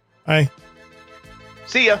 Bye-bye. Bye.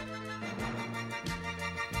 See ya.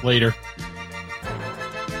 Later.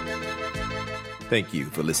 Thank you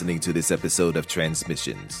for listening to this episode of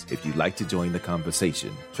Transmissions. If you'd like to join the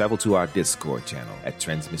conversation, travel to our Discord channel at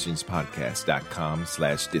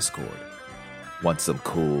transmissionspodcast.com/Discord. Want some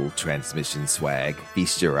cool transmission swag?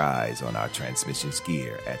 Feast your eyes on our transmissions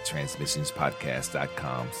gear at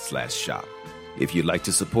transmissionspodcast.com/shop. If you'd like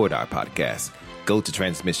to support our podcast, go to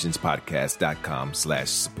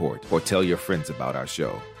transmissionspodcast.com/support or tell your friends about our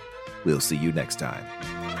show. We'll see you next time.